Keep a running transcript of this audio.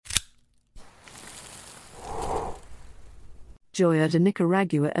Joya de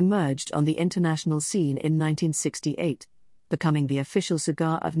Nicaragua emerged on the international scene in 1968, becoming the official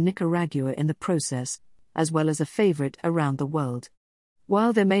cigar of Nicaragua in the process, as well as a favorite around the world.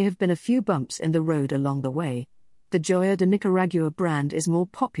 While there may have been a few bumps in the road along the way, the Joya de Nicaragua brand is more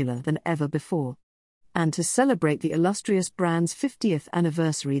popular than ever before. And to celebrate the illustrious brand's 50th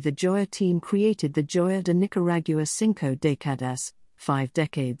anniversary, the Joya team created the Joya de Nicaragua Cinco Decadas, 5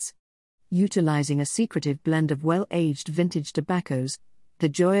 decades. Utilizing a secretive blend of well-aged vintage tobaccos, the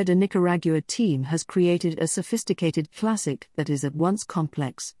Joya de Nicaragua team has created a sophisticated classic that is at once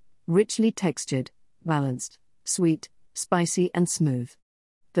complex, richly textured, balanced, sweet, spicy and smooth.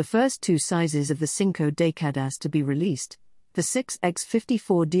 The first 2 sizes of the Cinco Decadas to be released, the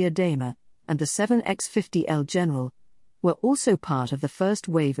 6x54 Diadema and the 7x50 El General, were also part of the first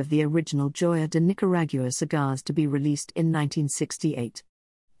wave of the original Joya de Nicaragua cigars to be released in 1968.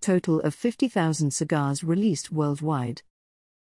 Total of 50,000 cigars released worldwide.